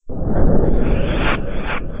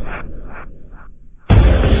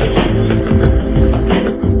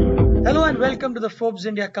welcome to the Forbes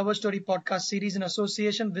India Cover Story podcast series in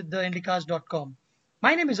association with theindicast.com.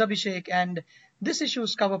 My name is Abhishek, and this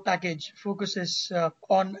issue's cover package focuses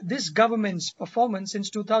on this government's performance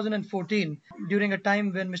since 2014 during a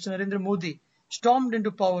time when Mr. Narendra Modi stormed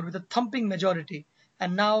into power with a thumping majority.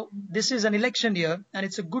 And now this is an election year, and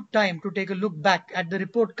it's a good time to take a look back at the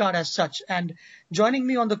report card as such. And joining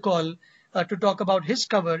me on the call to talk about his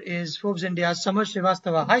cover is Forbes India's Samar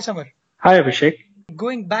Srivastava. Hi, Samar. Hi, Abhishek.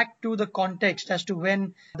 Going back to the context as to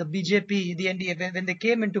when the BJP, the NDA, when they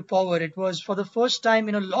came into power, it was for the first time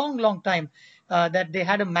in a long time that they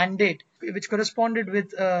had a mandate which corresponded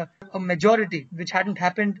with a majority, which hadn't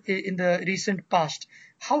happened in the recent past.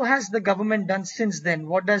 How has the government done since then?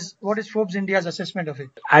 What is Forbes India's assessment of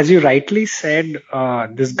it? As you rightly said,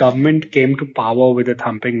 this government came to power with a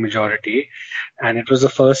thumping majority, and it was the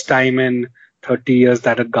first time in 30 years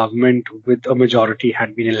that a government with a majority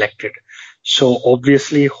had been elected. So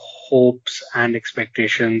obviously hopes and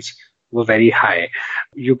expectations were very high.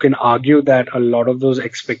 You can argue that a lot of those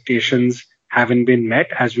expectations haven't been met,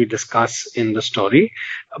 as we discuss in the story,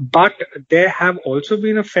 but there have also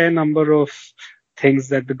been a fair number of things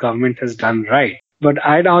that the government has done right. But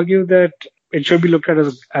I'd argue that it should be looked at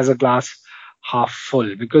as a glass half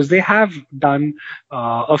full, because they have done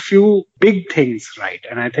a few big things right.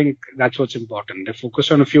 And I think that's what's important. They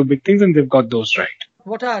focused on a few big things and they've got those right.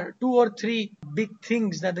 What are 2 or 3 big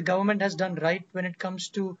things that the government has done right when it comes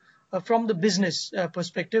to from the business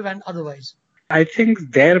perspective and otherwise? I think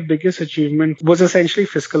their biggest achievement was essentially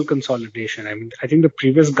fiscal consolidation. I think the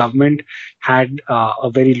previous government had a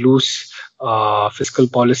very loose fiscal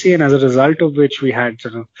policy, and as a result of which we had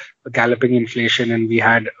sort of a galloping inflation, and we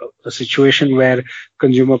had a situation where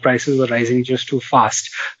consumer prices were rising just too fast.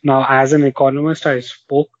 Now, as an economist, I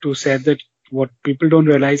spoke to said that what people don't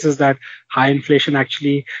realize is that high inflation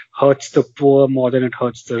actually hurts the poor more than it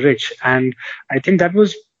hurts the rich. And I think that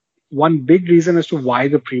was one big reason as to why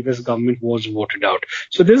the previous government was voted out.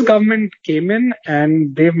 So this government came in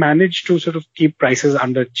and they've managed to sort of keep prices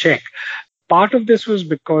under check. Part of this was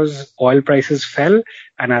because oil prices fell,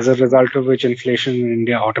 and as a result of which inflation in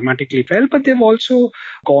India automatically fell, but they've also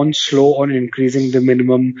gone slow on increasing the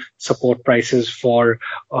minimum support prices for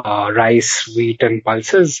rice, wheat and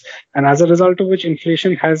pulses, and as a result of which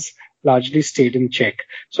inflation has largely stayed in check.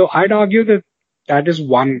 So I'd argue that that is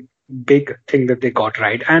one big thing that they got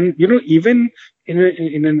right. And, even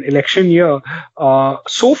in an election year,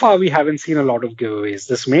 so far we haven't seen a lot of giveaways.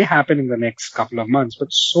 This may happen in the next couple of months, but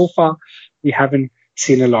so far we haven't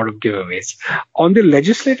seen a lot of giveaways. On the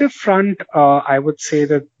legislative front, I would say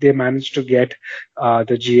that they managed to get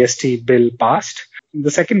the GST bill passed. The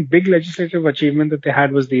second big legislative achievement that they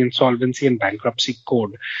had was the insolvency and bankruptcy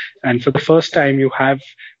code. And for the first time, you have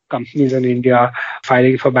companies in India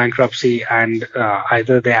filing for bankruptcy and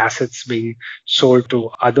either their assets being sold to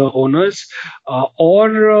other owners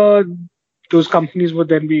or those companies would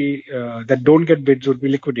then be that don't get bids would be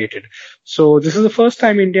liquidated. So this is the first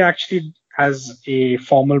time India actually has a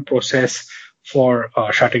formal process for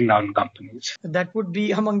shutting down companies. That would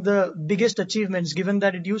be among the biggest achievements, given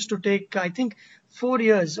that it used to take, I think, 4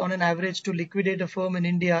 years on an average to liquidate a firm in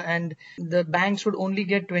India, and the banks would only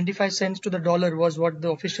get 25 cents to the dollar was what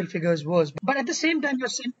the official figures was. But at the same time,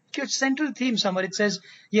 your central theme, Samar, it says,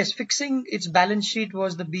 yes, fixing its balance sheet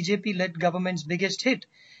was the BJP-led government's biggest hit,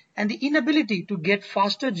 and the inability to get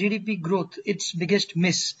faster GDP growth, its biggest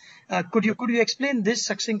miss. Could you explain this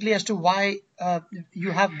succinctly as to why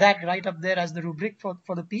you have that right up there as the rubric for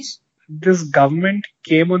the piece? This government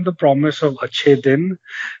came on the promise of Achhe Din,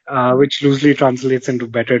 which loosely translates into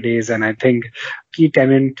better days. And I think key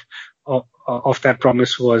tenet of that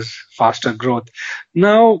promise was faster growth.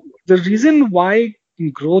 Now, the reason why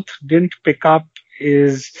growth didn't pick up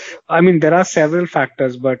is, there are several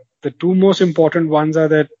factors, but the 2 most important ones are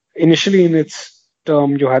that initially in its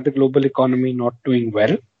term, you had the global economy not doing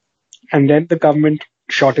well. And then the government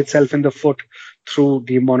shot itself in the foot through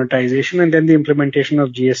demonetization, and then the implementation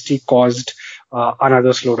of GST caused another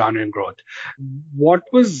slowdown in growth. What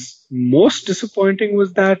was most disappointing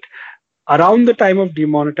was that around the time of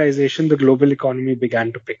demonetization, the global economy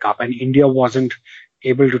began to pick up, and India wasn't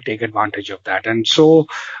able to take advantage of that. And so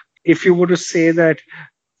if you were to say that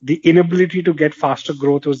the inability to get faster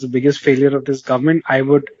growth was the biggest failure of this government, I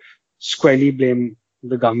would squarely blame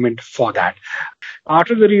the government for that. Part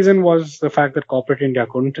of the reason was the fact that corporate India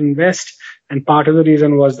couldn't invest, and part of the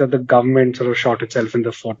reason was that the government sort of shot itself in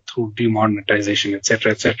the foot through demonetization,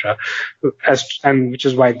 etc., and which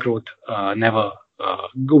is why growth never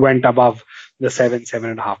went above the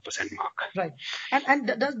 7.5% mark. Right.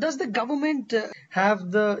 And does the government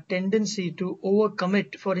have the tendency to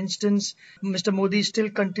overcommit? For instance, Mr. Modi still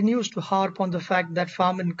continues to harp on the fact that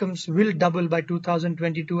farm incomes will double by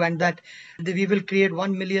 2022 and that we will create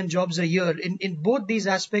 1 million jobs a year. In both these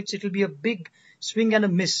aspects, it will be a big swing and a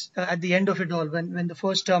miss at the end of it all when the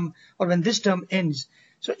first term or when this term ends.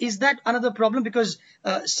 So is that another problem? Because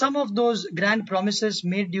some of those grand promises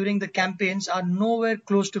made during the campaigns are nowhere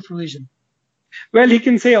close to fruition. Well, he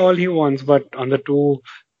can say all he wants, but on the two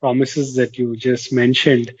promises that you just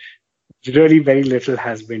mentioned, really very little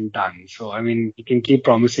has been done. So, I mean, he can keep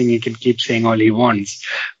promising, he can keep saying all he wants,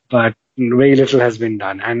 but very little has been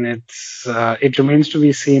done. And it remains to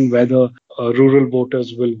be seen whether rural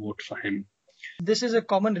voters will vote for him. This is a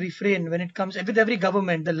common refrain when it comes with every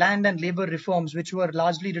government, the land and labor reforms, which were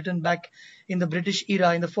largely written back in the British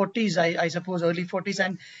era, in the 40s, I suppose, early 40s,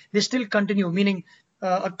 and they still continue, meaning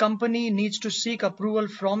a company needs to seek approval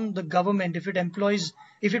from the government if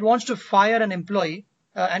it wants to fire an employee,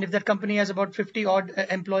 and if that company has about 50 odd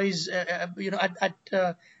employees, at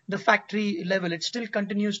the factory level, it still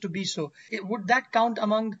continues to be so. Would that count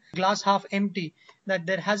among glass half empty, that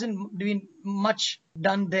there hasn't been much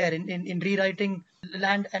done there in rewriting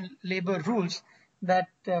land and labor rules that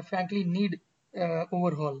frankly need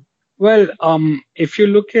overhaul? Well, if you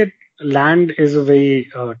look at land is a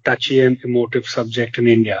very touchy and emotive subject in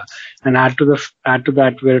India, and add to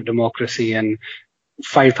that we're a democracy, and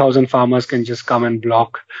 5,000 farmers can just come and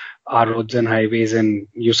block our roads and highways, and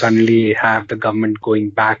you suddenly have the government going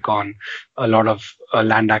back on a lot of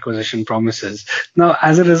land acquisition promises. Now,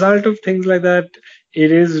 as a result of things like that,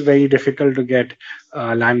 it is very difficult to get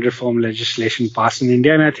land reform legislation passed in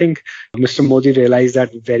India. And I think Mr. Modi realized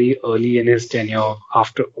that very early in his tenure.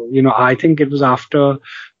 I think it was after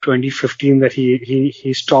 2015 that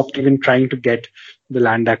he stopped even trying to get the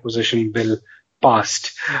land acquisition bill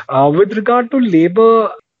passed. With regard to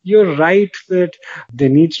labor, you're right that there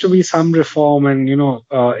needs to be some reform, and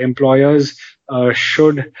employers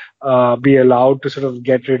should be allowed to sort of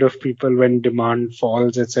get rid of people when demand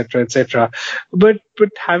falls, etc., etc. But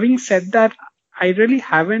having said that, I really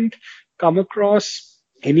haven't come across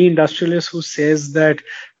any industrialist who says that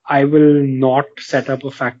I will not set up a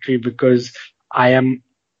factory because I am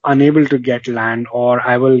unable to get land, or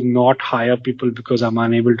I will not hire people because I'm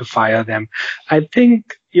unable to fire them. I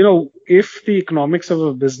think, if the economics of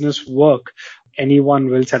a business work, anyone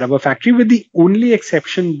will set up a factory, with the only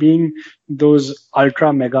exception being those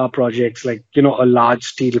ultra mega projects like, a large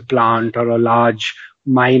steel plant or a large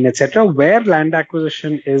mine, etc., where land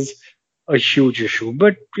acquisition is a huge issue.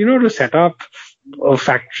 But, to set up a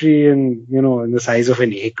factory in the size of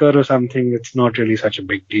an acre or something, it's not really such a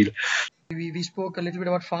big deal. We spoke a little bit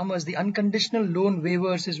about farmers. The unconditional loan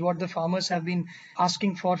waivers is what the farmers have been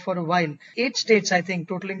asking for a while. 8 states, I think,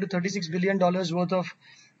 totaling to $36 billion worth of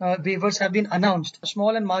waivers have been announced.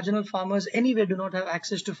 Small and marginal farmers anyway do not have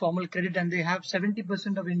access to formal credit, and they have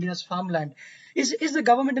 70% of India's farmland. Is the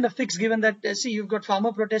government in a fix, given that, you've got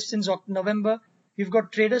farmer protests since November, you've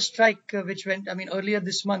got traders strike, which went, earlier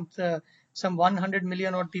this month, some 100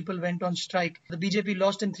 million odd people went on strike. The BJP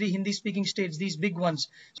lost in 3 Hindi-speaking states, these big ones.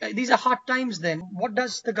 These are hard times then. What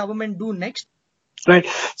does the government do next? Right.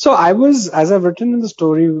 So as I've written in the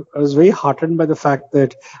story, I was very heartened by the fact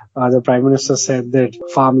that the Prime Minister said that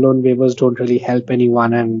farm loan waivers don't really help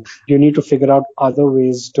anyone, and you need to figure out other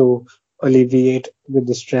ways to alleviate the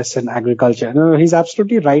distress in agriculture. No, he's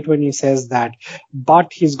absolutely right when he says that,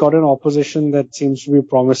 but he's got an opposition that seems to be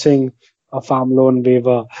promising a farm loan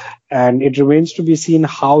waiver, and it remains to be seen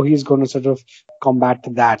how he's going to sort of combat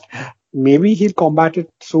that. Maybe he'll combat it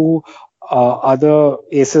through other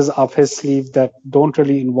aces up his sleeve that don't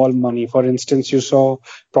really involve money. For instance, you saw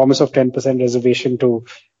promise of 10% reservation to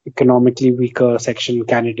economically weaker section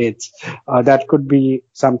candidates. That could be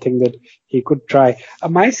something that he could try.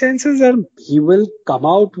 My sense is that he will come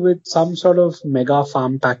out with some sort of mega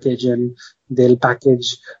farm package, and they'll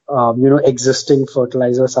package, existing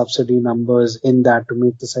fertilizer subsidy numbers in that to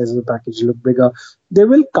make the size of the package look bigger. They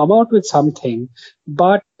will come out with something,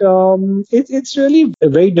 but it's really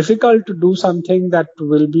very difficult to do something that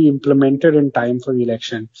will be implemented in time for the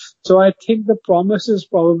election. So I think the promise is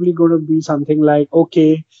probably going to be something like,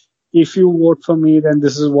 okay, if you vote for me, then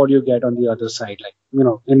this is what you get on the other side, like,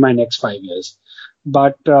 in my next 5 years.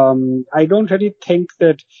 But I don't really think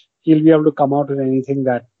that he'll be able to come out with anything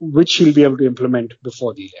which he'll be able to implement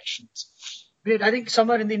before the elections. Great. I think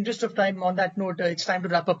somewhere in the interest of time, on that note, it's time to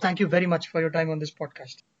wrap up. Thank you very much for your time on this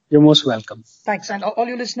podcast. You're most welcome. Thanks. And all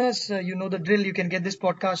you listeners, you know the drill. You can get this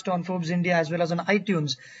podcast on Forbes India as well as on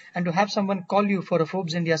iTunes. And to have someone call you for a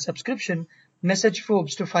Forbes India subscription, Message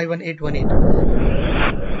Forbes to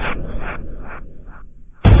 51818.